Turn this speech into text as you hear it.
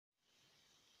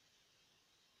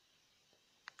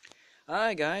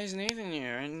Hi guys, Nathan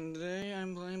here, and today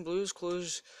I'm playing Blues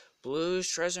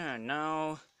Treasure Hunt.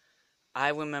 Now,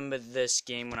 I remember this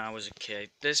game when I was a kid.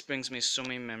 This brings me so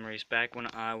many memories back when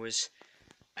I was,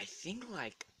 I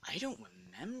don't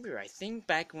remember. I think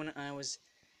back when I was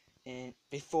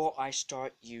before I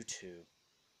start YouTube,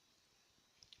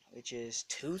 which is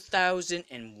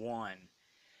 2001.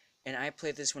 And I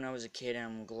played this when I was a kid, and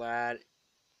I'm glad.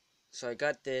 So I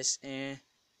got this, and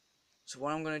so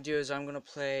what I'm gonna do is I'm gonna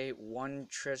play one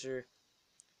treasure.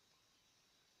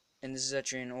 And this is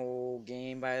actually an old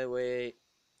game, by the way,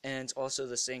 and it's also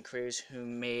the same creators who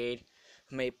made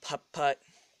Putt Putt.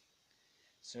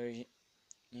 So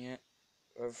yeah,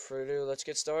 without further ado, let's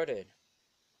get started.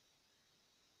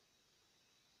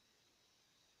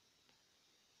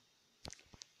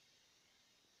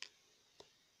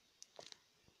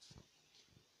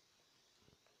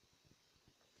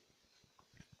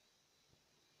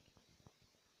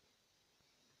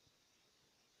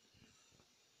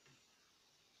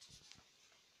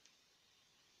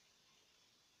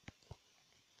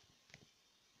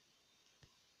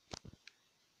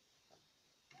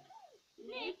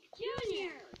 Nick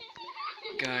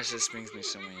Jr. Gosh, this brings me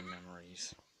so many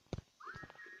memories.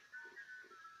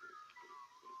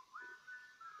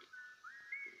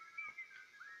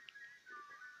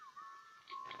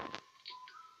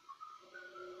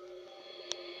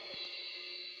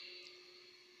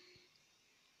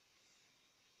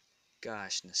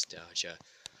 Gosh, nostalgia.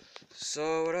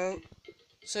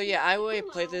 So yeah, I already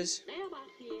played this.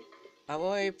 I've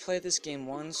already played this game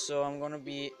once, so I'm gonna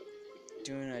be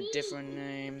doing a different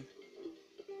name.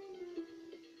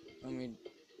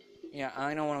 Yeah,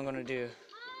 I know what I'm gonna do.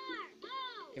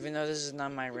 Even though this is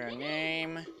not my real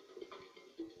name.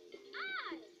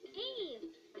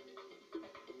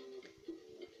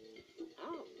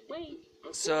 Oh, wait.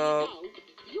 So,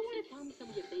 You want to tell me some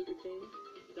of your favorite things?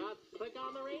 Just click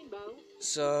on the rainbow.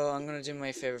 so I'm gonna do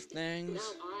my favorite things. Now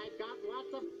I've got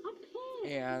lots of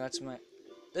okay. Yeah, that's my.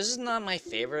 This is not my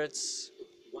favorites.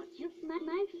 What's your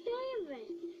my favorite?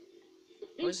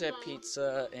 What's that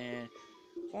pizza and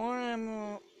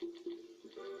one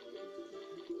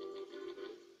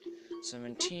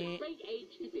 17. Great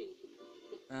age to be.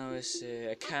 I would say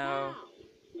a cow.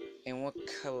 And what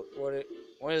color?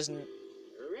 What is? Red.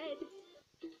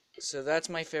 So that's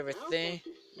my favorite thing.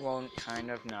 Well, kind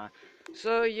of not.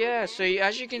 So yeah. So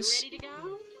as you can see. Ready to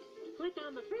go? Click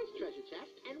on the first treasure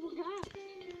chest and we'll go.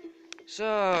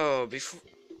 So before.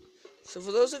 So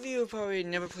for those of you who probably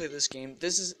never played this game,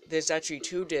 there's actually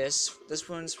two discs. This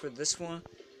one's for this one.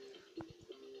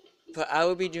 But I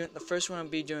will be doing the first one. I'll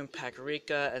be doing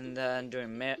Paprika, and then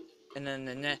and then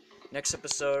the next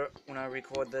episode when I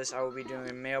record this, I will be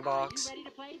doing Mailbox,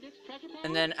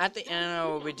 and then at the end I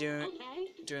will be doing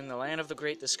the Land of the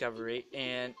Great Discovery,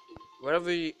 and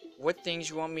what things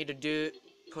you want me to do,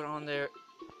 put on there.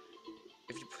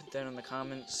 If you put that in the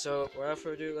comments. So without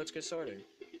further ado, let's get started.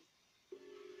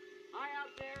 Hi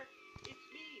out there, it's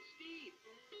me, Steve.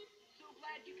 So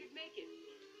glad you could make it.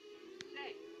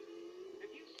 Say,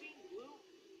 have you seen Blue?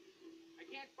 I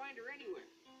can't find her anywhere.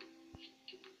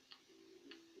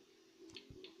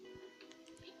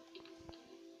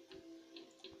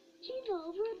 She's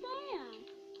over there.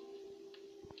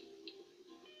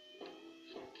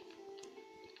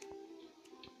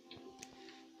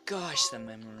 Gosh, the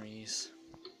memories.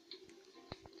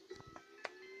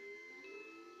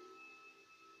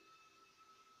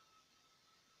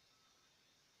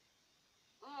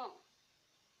 Oh,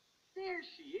 there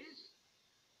she is.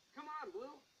 Come on,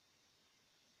 Blue.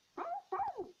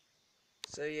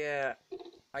 So yeah,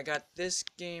 I got this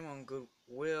game on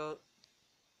Goodwill,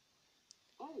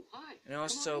 Oh, hi. and Come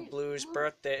also on in. Blue's Hello.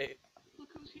 birthday. Look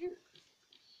who's here.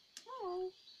 Hello.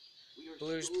 We are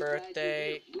Blue's so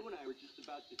birthday. glad you're here. Blue and I were just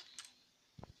about to.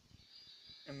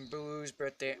 And Blue's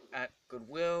birthday at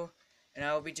Goodwill, and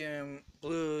I will be doing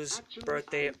Blue's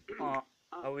birthday.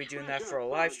 I'll be doing that for a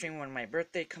live stream when my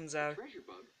birthday comes out. Treasure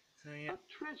bug. So yeah. A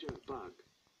treasure bug.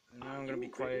 Now I'm gonna be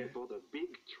Ready quiet. for the big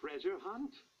treasure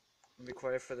hunt? I'm gonna be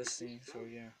quiet for this scene. So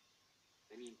yeah.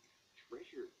 I mean,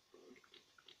 treasure bug.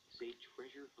 Say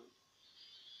treasure hunt.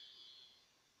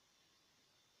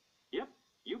 Yep,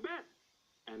 you bet.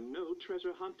 And no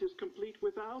treasure hunt is complete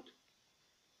without...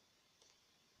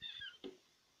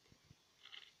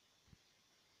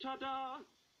 Ta-da!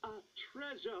 A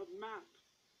treasure map.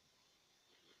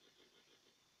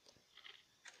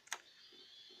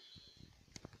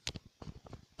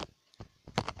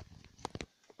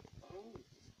 Oh,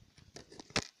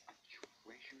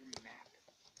 treasure map.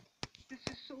 This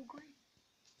is so great.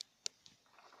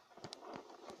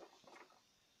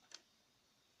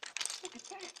 Look at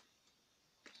that.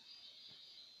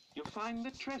 You've find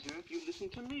the treasure if you listen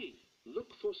to me.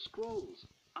 Look for scrolls.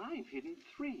 I've hidden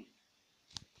 3.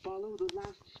 Follow the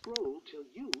last scroll till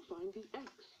you find the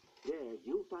X. There,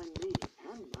 you'll find me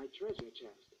and my treasure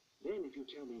chest. Then if you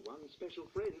tell me one special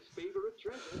friend's favorite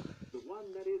treasure, the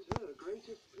one that is her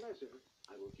greatest pleasure,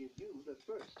 I will give you the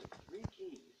first of 3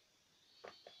 keys.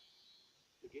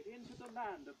 To get into the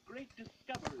land of great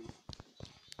discovery,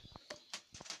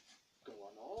 go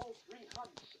on all 3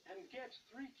 hunts and get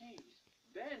 3 keys.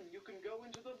 Then you can go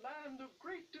into the land of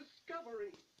great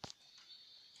discovery.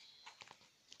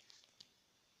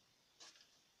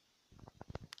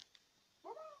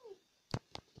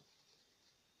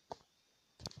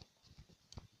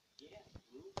 Yeah,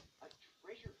 Blue, a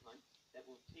treasure hunt that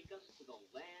will take us to the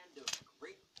land of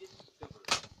great discovery.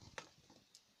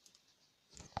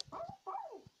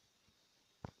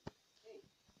 Hey,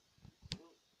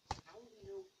 well, how do we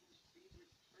know whose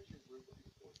favorite treasure we're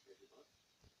looking for, Treasure Bug?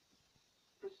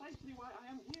 Precisely why I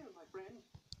am here, my friend.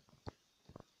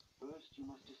 First, you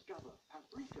must discover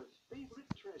Paprika's favorite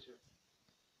treasure.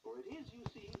 For it is, you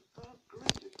see, her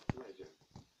greatest pleasure.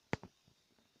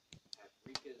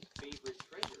 Paprika's favorite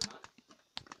treasure, huh?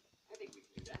 I think we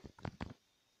can do that.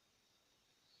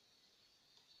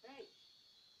 Hey,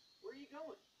 where are you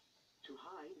going? To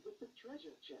hide with the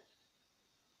treasure chest.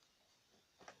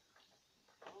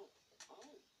 Oh.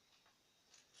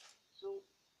 So,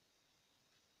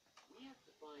 we have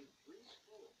to find 3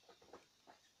 scrolls.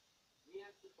 We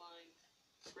have to find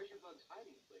Treasure Bug's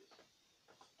hiding place.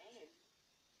 And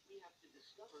we have to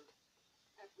discover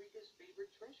Paprika's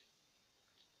favorite treasure.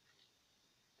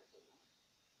 That's a lot.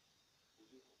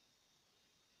 Will you help?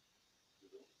 You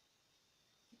will?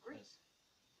 Great.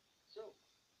 So,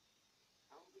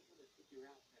 how are we going to figure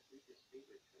out Paprika's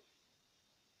favorite treasure?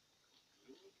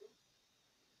 You want to?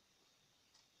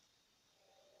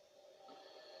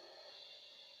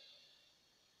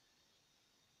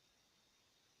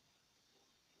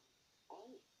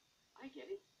 Oh, I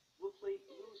get it. We'll play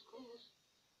Blue's Clues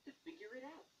to figure it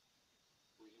out.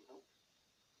 Will you help?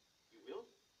 You will?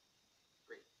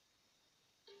 Great.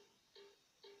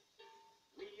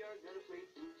 We are gonna play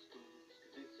Blue's Clues,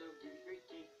 'cause it's a really great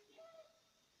game.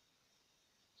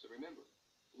 So remember,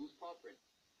 Blue's paw print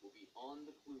will be on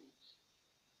the clues.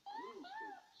 Blue's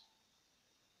Clues.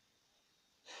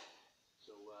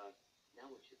 So, now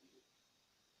what should we do?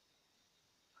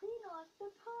 Clean off the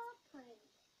paw print.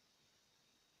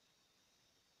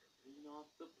 Clean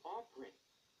off the paw print.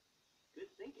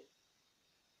 Good thinking.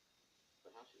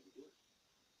 But how should we do it?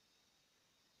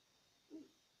 Ooh,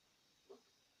 look.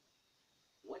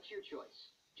 What's your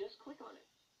choice? Just click on it.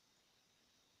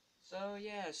 So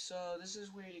yeah, so this is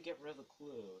where you get rid of the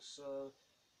clue. So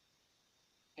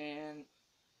and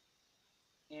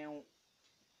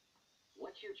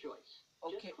What's your choice?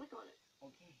 Okay. Just click on it.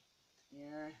 okay.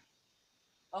 Yeah.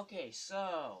 Okay,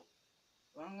 so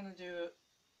what I'm gonna do,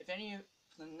 if any,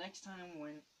 for the next time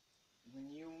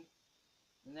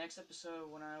the next episode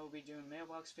when I will be doing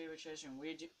Mailbox Favorite Treasure and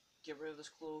get rid of this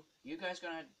clue, you guys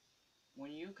gonna,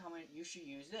 when you comment, you should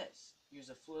use this. Use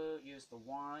the flute, use the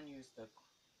wand, use the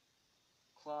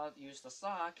cloth, use the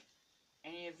sock.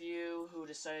 Any of you who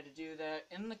decide to do that,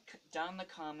 down in the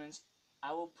comments,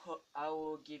 I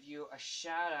will give you a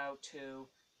shout out to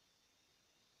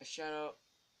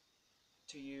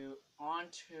you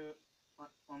on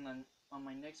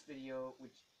my next video,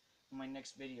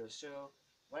 So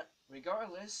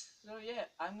regardless, so yeah,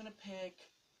 I'm gonna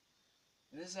pick.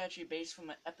 And this is actually based from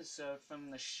an episode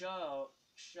from the show,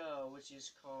 which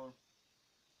is called,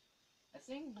 I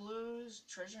think, Blue's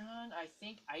Treasure Hunt.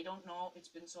 I don't know. It's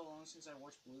been so long since I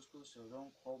watched Blue's Clues, so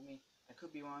don't quote me. I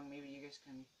could be wrong. Maybe you guys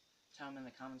can tell me in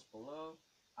the comments below.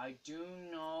 I do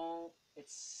know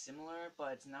it's similar,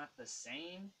 but it's not the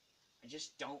same. I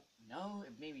just don't know.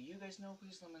 If maybe you guys know,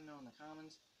 please let me know in the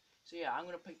comments. So yeah, I'm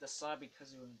gonna pick the saw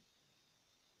because of.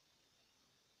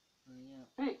 Yeah.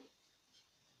 Hey,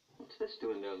 what's this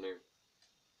doing down there?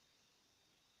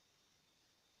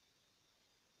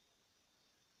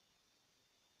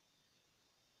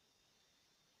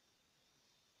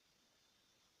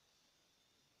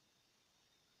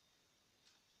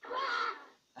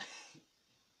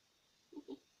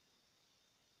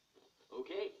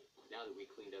 Okay, now that we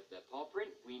cleaned up that paw print,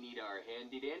 we need our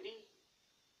handy dandy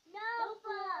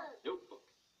Notebook. notebook.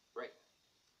 Right.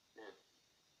 Now,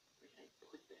 where did I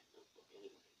put that notebook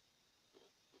anyway?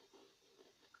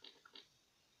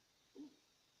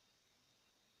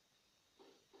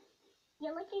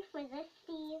 You're looking for this,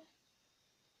 Steve?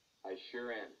 I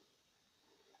sure am.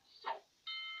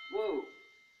 Whoa!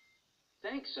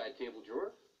 Thanks, side table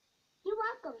drawer. You're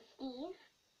welcome, Steve.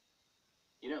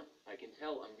 You know, I can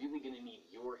tell I'm really gonna need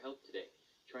your help today.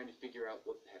 trying to figure out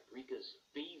what Paprika's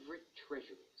favorite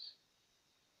treasure is.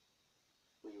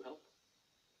 Will you help?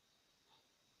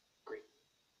 Great.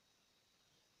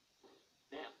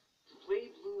 Now, to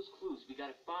play Blue's Clues, we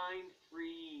gotta find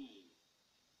 3.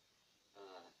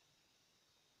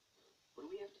 What do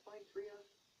we have to find 3 of?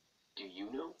 Do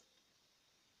you know?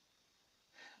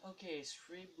 Okay, it's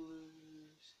 3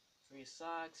 blues, 3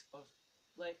 socks of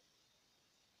like.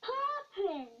 Paw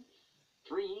prints.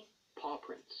 3 paw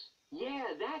prints.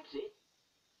 Yeah, that's it.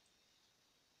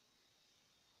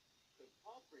 The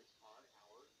paw prints are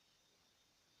our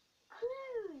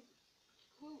Clues.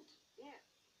 clues. Yeah.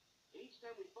 And each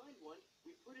time we find one,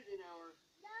 we put it in our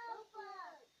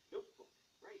Notebook. notebook.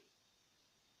 Right.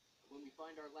 And when we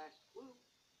find our last clue,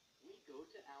 we go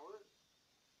to our,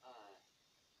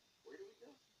 where do we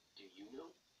go? Do you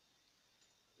know?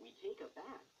 We take a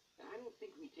bath. I don't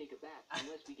think we take a bath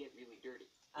unless we get really dirty.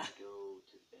 We go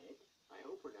to bed. I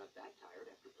hope we're not that tired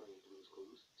after playing Blue's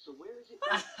Clues. So where is it?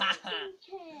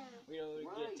 Chair. We don't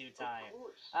Right, get too of tired.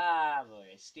 course. Ah,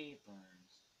 boy, Steve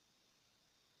Burns.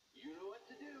 You know what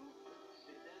to do.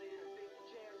 Sit down in a big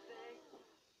chair, think,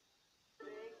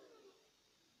 think,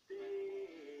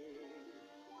 think.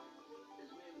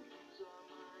 'Cause when we use our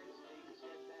minds, take a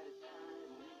step at a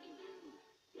time, we can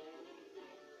do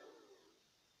anything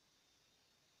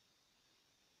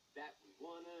that we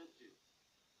wanna do.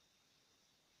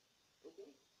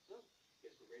 Okay, so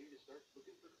guess we're ready to start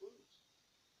looking for clues.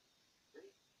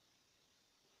 Ready?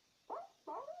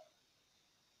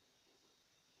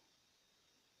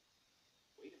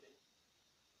 Wait a minute.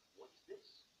 What's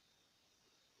this?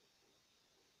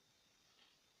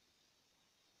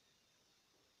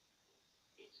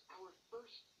 It's our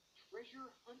first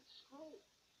treasure hunt scroll.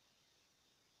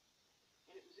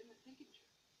 And it was in the thinking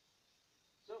chair.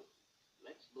 So,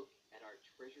 let's look at our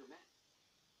treasure map.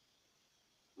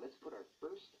 Let's put our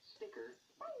first sticker.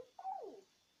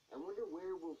 I wonder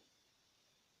where we'll...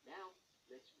 Now,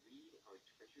 let's read our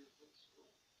treasure hunt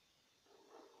scroll.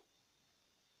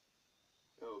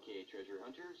 Okay, treasure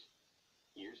hunters.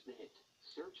 Here's the hint.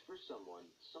 Search for someone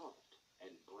soft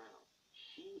and brown.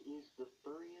 She is the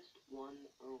furriest one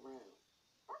around.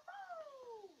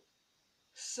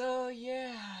 So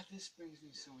yeah, this brings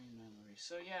me so many memories.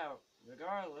 So yeah,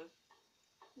 regardless.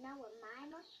 Know what my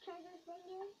most treasured thing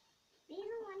is? Being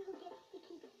the one who gets to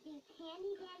keep these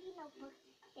handy dandy notebooks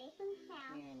safe and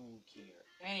sound. And here.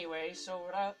 Anyway, so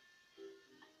without.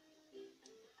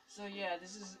 So yeah,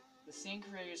 this is the same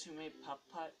creators who made Putt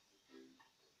Putt.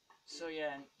 So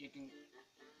yeah, and you can.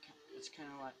 It's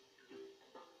kind of like.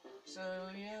 So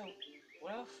yeah,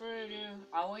 without further ado,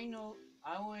 I only know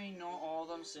all of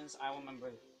them since I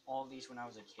remember all these when I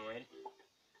was a kid.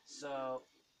 So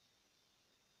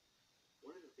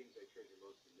One of the things I treasure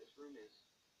most in this room is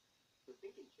the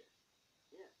thinking chair.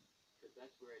 Yeah, because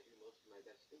that's where I do most of my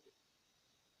best thinking.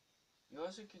 you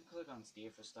also can click on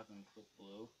Steve for stuff and click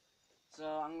blue. So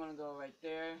I'm gonna go right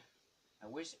there. I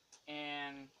wish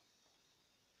and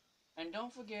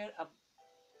don't forget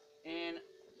and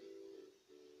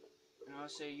I'll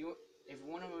say you if you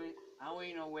want to I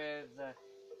already know where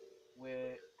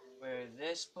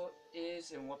this book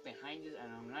is and what behind it,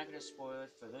 and I'm not gonna spoil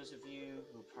it for those of you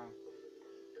who probably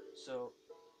so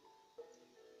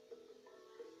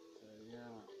yeah.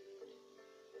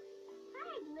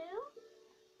 Hi, Blue.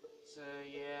 So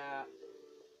yeah.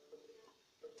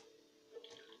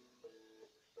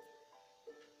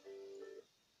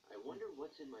 I wonder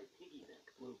what's in my piggy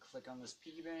bank. Blue, click on this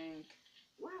piggy bank.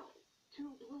 Wow,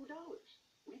 $2 blue.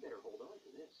 We better hold on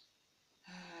to this.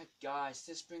 Guys,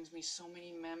 this brings me so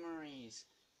many memories.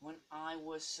 When I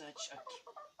was a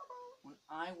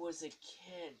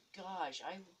kid, gosh,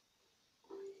 if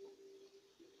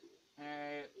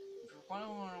you're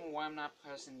wondering why I'm not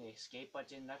pressing the escape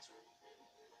button, that's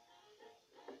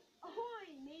Ahoy,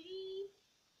 matey.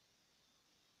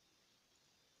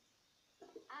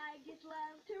 I just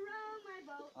love to row my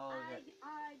boat. Oh, okay.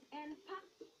 And pop.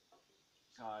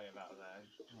 Sorry about that.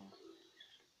 Oh.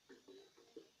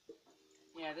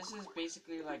 Yeah, this is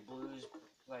basically like Blue's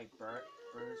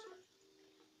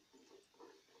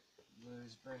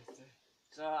birthday.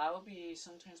 So I will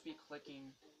sometimes be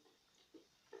clicking.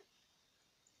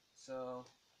 So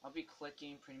I'll be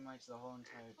clicking pretty much the whole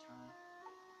entire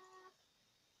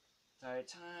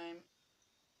time.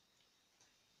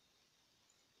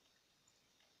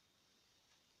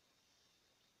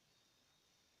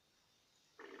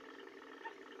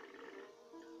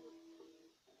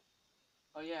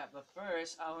 Oh yeah, but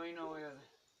first I already know where.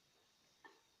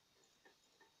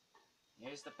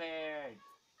 Here's the bird.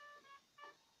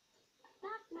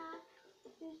 Knock, knock.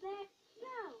 Who's there?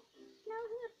 Snow. Snow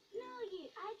who? Snow you.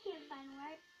 I can't find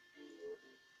where.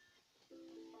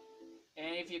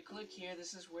 And if you click here,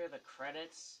 this is where the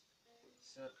credits.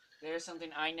 So there's something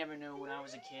I never knew when I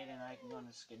was a kid, and I'm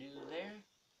gonna skidoo there.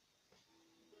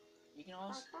 You can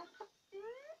also,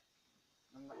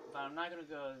 but I'm not gonna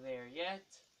go there yet.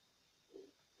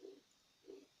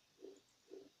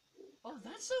 Oh,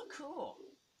 that's so cool!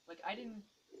 Like I didn't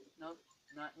not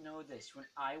know this when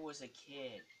I was a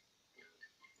kid.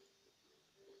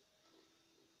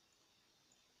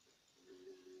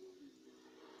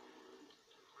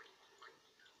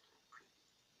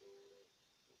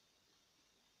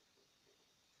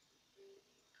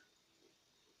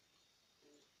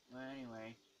 Well,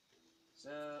 anyway,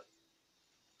 so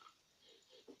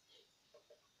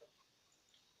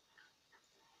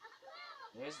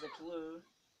there's the clue.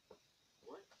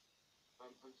 What?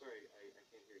 I'm sorry, I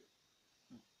can't hear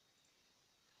you.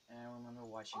 And I remember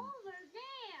watching. Over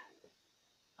there.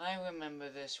 I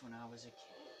remember this when I was a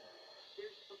kid.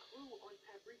 There's a clue on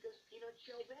Paprika's peanut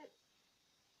shell bed.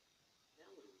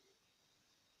 Now what do we do?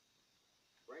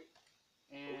 Right?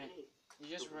 And Okay.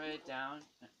 you just write it down.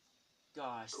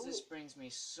 Gosh, Cool. this brings me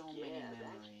so many Yeah, that's-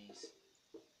 memories.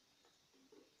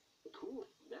 Cool.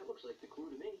 That looks like the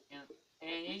clue to me.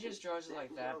 And he just draws it like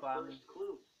was that, our but I'm, first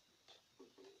clue.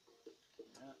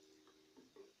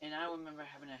 and I remember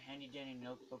having a handy dandy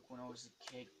notebook when I was a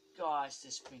kid. Gosh,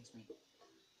 this brings me.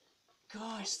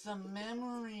 Gosh, the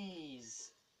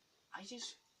memories. I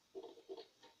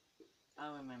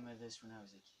remember this when I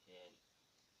was a kid.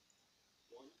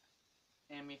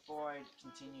 And before I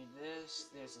continue this,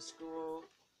 there's a school.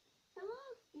 Hello,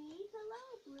 Steve. Hello,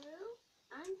 Blue.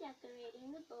 I'm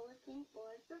decorating the bulletin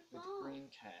board for With fall. green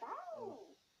cat.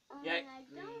 Oh. Only Yeah, I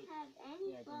green. don't have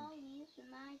any Yeah, fall leaves for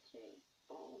my tree.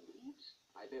 Fall leaves?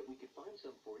 I bet we could find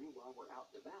some for you while we're out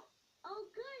and about. Oh,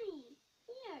 goody.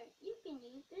 Here, you can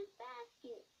use this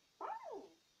basket.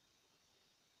 Oh.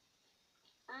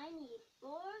 I need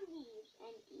 4 leaves,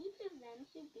 and each of them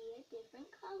should be a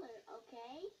different color,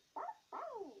 okay?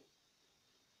 Oh.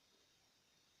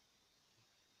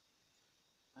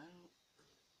 I don't.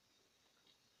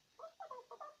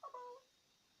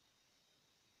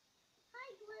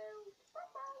 Hi, Blue.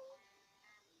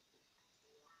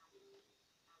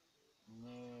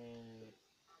 No.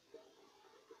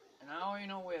 And I already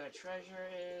know where the treasure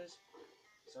is.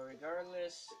 So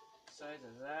regardless, besides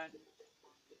of that,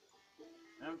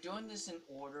 and I'm doing this in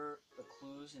order, the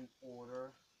clues in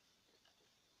order.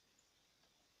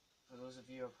 For those of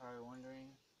you who are probably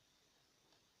wondering.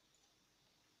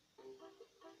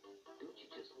 Don't you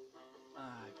just...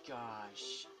 Ah,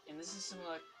 gosh. And this is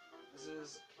similar. This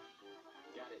is.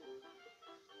 Got it.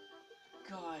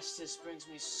 Gosh, this brings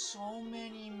me so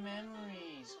many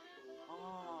memories.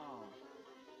 Oh.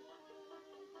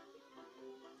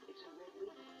 It's a red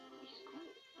leaf. He's cool.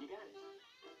 You got it.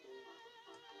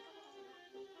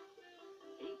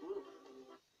 Hey, Blue.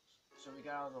 So we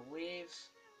got all the leaves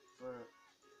for.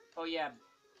 Oh, yeah.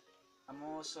 I'm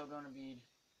also going to be.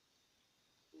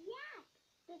 Yes,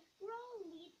 the scroll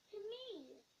leads to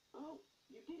me. Oh,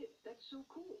 you did it. That's so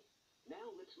cool.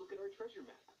 Now let's look at our treasure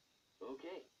map.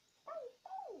 Okay.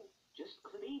 Just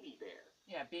click Baby Bear.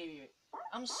 Yeah, baby.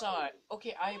 I'm sorry.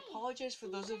 Okay, I apologize for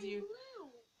those of you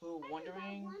who are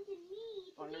wondering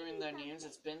their names.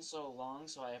 It's been so long,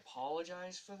 so I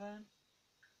apologize for them.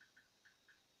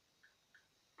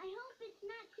 I hope it's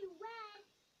not too wet.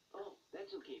 Oh,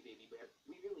 that's okay, Baby Bear.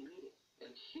 We really need it.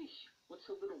 And sheesh, what's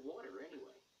a little water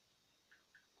anyway?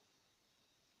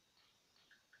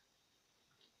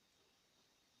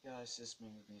 Gosh, this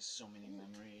brings me so many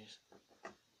memories.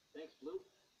 Thanks, Blue.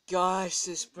 Gosh,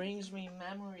 this brings me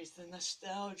memories, the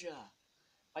nostalgia.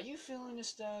 Are you feeling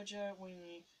nostalgia when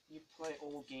you play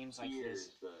old games like Here's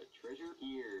this? the treasure.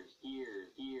 Ears.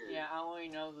 Yeah, I already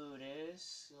know who it is,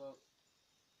 so...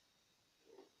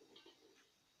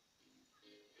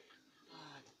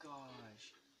 Ah,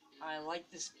 gosh. I like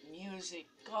this music.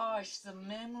 Gosh, the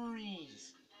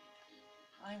memories.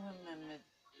 I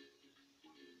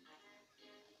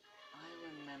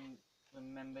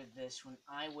remember this when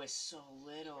I was so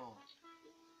little.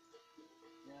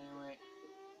 Anyway,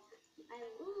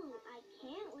 I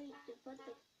can't wait to put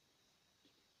the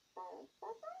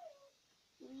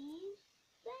leaves.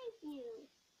 Thank you.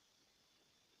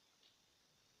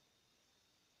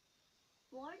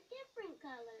 4 different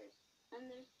colors,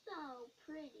 and they're so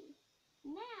pretty.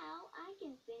 Now I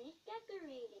can finish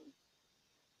decorating.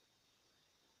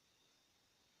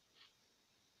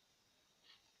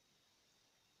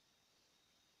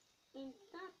 And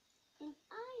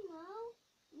I know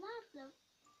lots of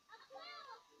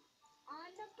on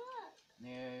the book.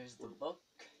 there's the book.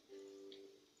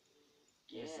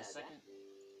 Here's Yeah, the second.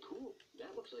 Cool.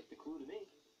 That looks like the clue to me.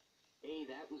 Hey,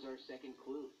 that was our second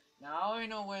clue. Now I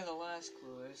know where the last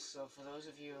clue is, so for those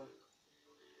of you...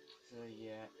 So,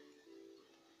 yeah.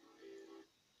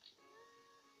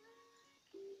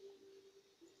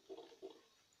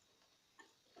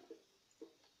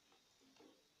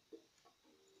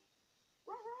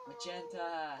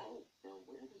 Magenta! Oh, now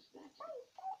where does that...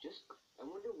 Just... I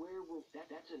wonder where will...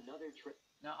 That's another trick.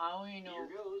 Now I only know... Here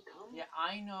goes, come. Yeah,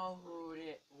 I know who it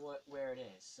is, where it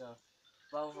is, so...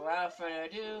 But without further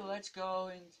ado, let's go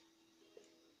and...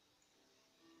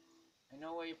 I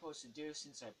know what you're supposed to do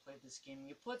since I played this game.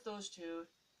 You put those two,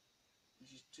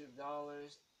 which is $2.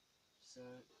 So,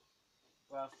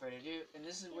 without further ado, and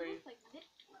this is It where you... looks like this.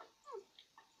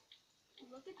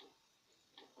 Look at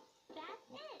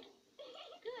that's it.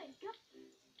 Good. Go.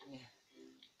 Yeah.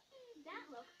 That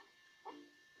looks.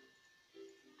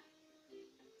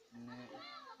 Nah.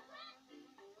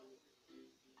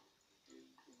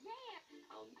 There.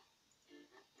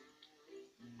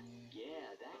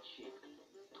 Yeah, that shape.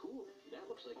 Cool. That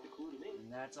looks like the clue to me.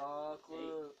 And that's all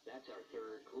clue. Hey, that's our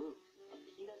third clue. A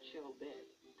peanut shell bed,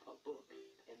 a book,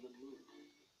 and the moon.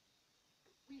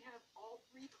 We have all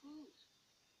three clues.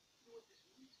 You know what this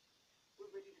means?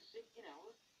 We're ready to sit in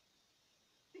our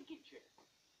thinking chair.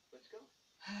 Let's go.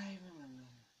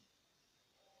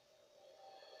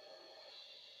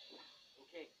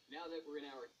 Okay, now that we're in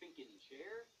our thinking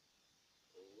chair,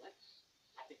 let's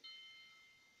think.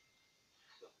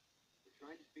 So, we're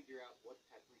trying to figure out what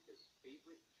Paprika's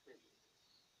favorite treasure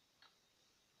is.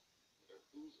 And our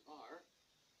clues are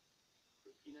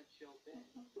the peanut shell bed,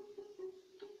 a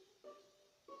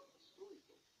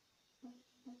storybook, and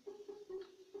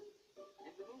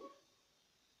the moon.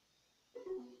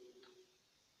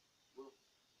 Well,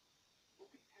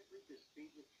 what could Paprika's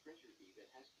favorite treasure be that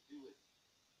has to do with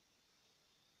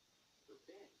her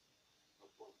bed, a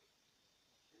book,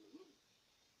 and the moon?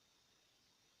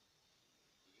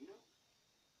 Do you know?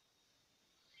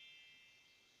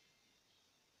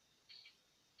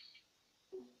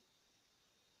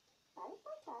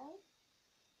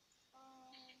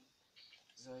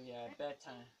 So yeah,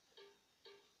 bedtime.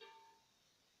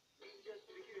 We just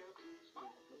figured out Blue's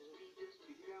puzzle. We just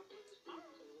figured out Blue's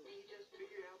puzzle. We just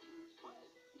figured out Blue's puzzle.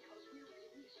 Because we're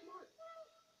really smart.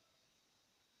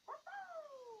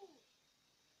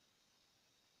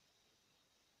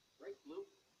 Right, Blue?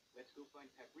 Let's go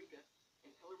find Paprika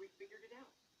and tell her we figured it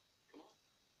out. Come on.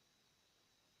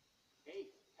 Hey,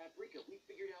 Paprika, we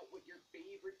figured out what your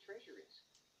favorite treasure is.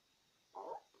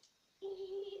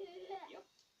 Yep.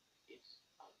 It's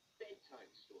a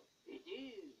bedtime story. It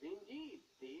is, indeed,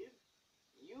 Steve.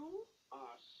 You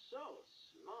are so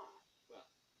smart. Well,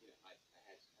 you know, I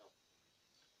had some help.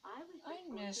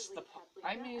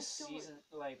 I miss season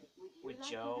like with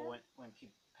Joe when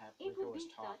Paprika was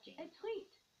talking. A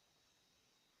treat.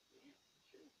 Yeah,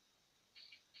 sure.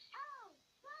 Oh,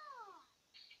 ball.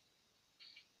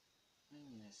 I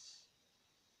miss.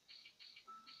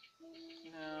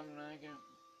 No, I'm not gonna.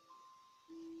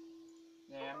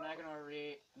 Yeah, I'm not gonna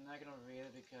read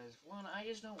it because one, I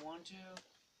just don't want to.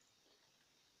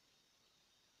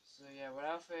 So yeah,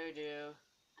 without further ado.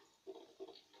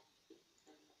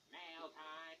 Mail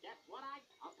time. That's what I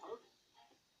oppose.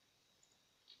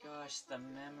 Gosh, the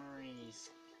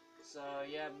memories. So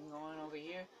yeah, I'm going over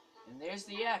here, and there's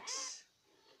the X.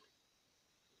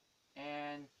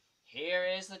 And here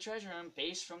is the treasure hunt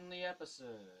based from the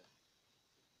episode.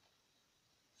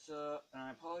 So, and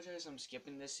I apologize, I'm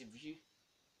skipping this if you.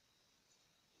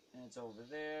 And it's over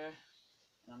there.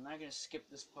 And I'm not gonna skip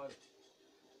this part.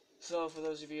 So, for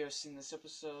those of you who have seen this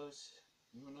episode,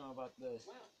 you will know about this.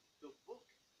 Well, the book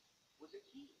was a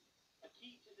key. A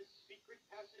key to the secret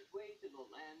passageway to the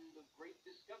land of great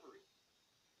discovery.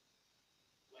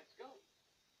 Let's go.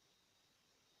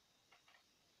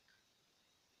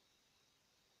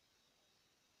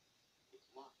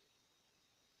 It's locked.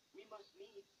 We must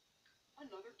need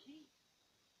another key.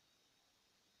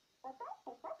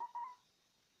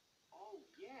 Oh,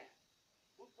 yeah.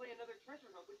 We'll play another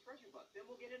treasure hunt with Treasure Buck. Then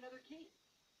we'll get another key.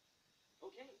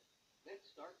 Okay, let's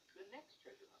start the next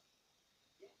treasure hunt.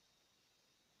 Yeah.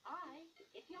 Hi,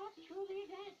 it's yours truly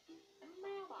again,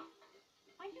 Mailbox.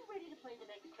 Are you ready to play the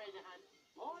next treasure hunt?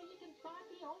 Or you can start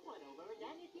the old one over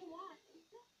again if you want.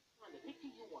 On the picture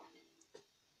you want.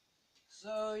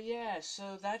 So yeah,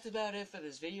 so that's about it for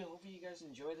this video. Hopefully you guys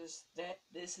enjoy this.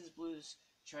 This is Blue's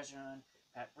treasure hunt,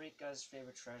 Paprika's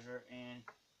favorite treasure, and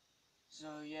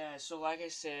so yeah, so like I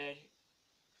said,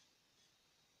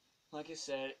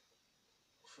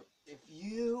 if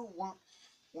you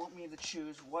want me to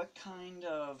choose what kind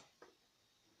of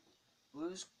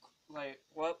Blue's, like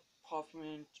what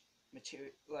Puffman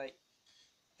material, like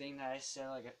thing that I said,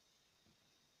 like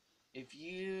if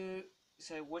you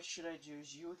say what should I do,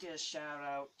 is you would get a shout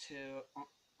out to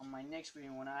on my next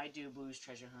video when I do Blue's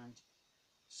Treasure Hunt.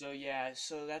 So yeah,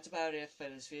 so that's about it for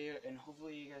this video, and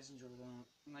hopefully you guys enjoyed it.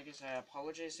 And like I said, I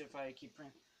apologize if I keep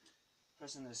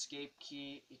pressing the escape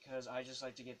key, because I just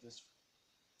like to get this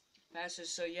faster.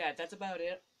 So yeah, that's about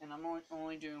it, and I'm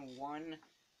only doing one,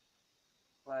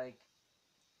 like,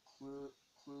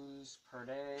 clues per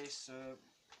day, so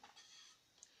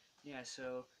yeah,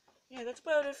 that's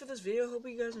about it for this video. Hope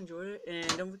you guys enjoyed it,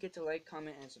 and don't forget to like,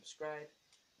 comment, and subscribe,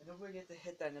 and don't forget to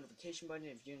hit that notification button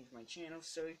if you're new to my channel.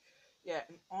 So yeah,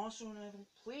 and also another,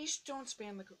 please don't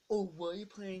spam the oh, why are you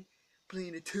playing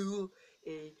a tool,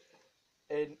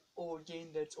 an old game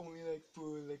that's only like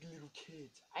for like little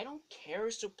kids. I don't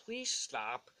care, so please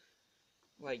stop,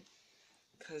 like,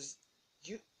 cause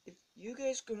if you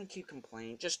guys gonna keep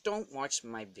complaining, just don't watch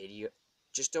my video,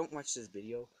 just don't watch this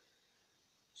video.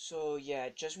 So yeah,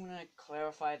 just want to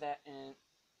clarify that, and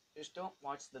just don't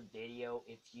watch the video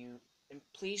if you, and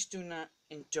please do not,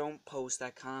 and don't post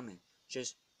that comment.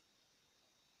 Just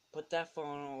put that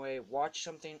phone away, watch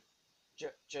something,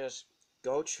 just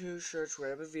go to search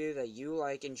whatever video that you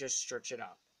like and just search it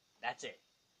up. That's it.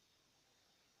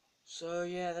 So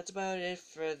yeah, that's about it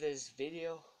for this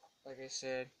video. Like I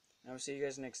said, I will see you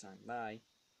guys next time. Bye.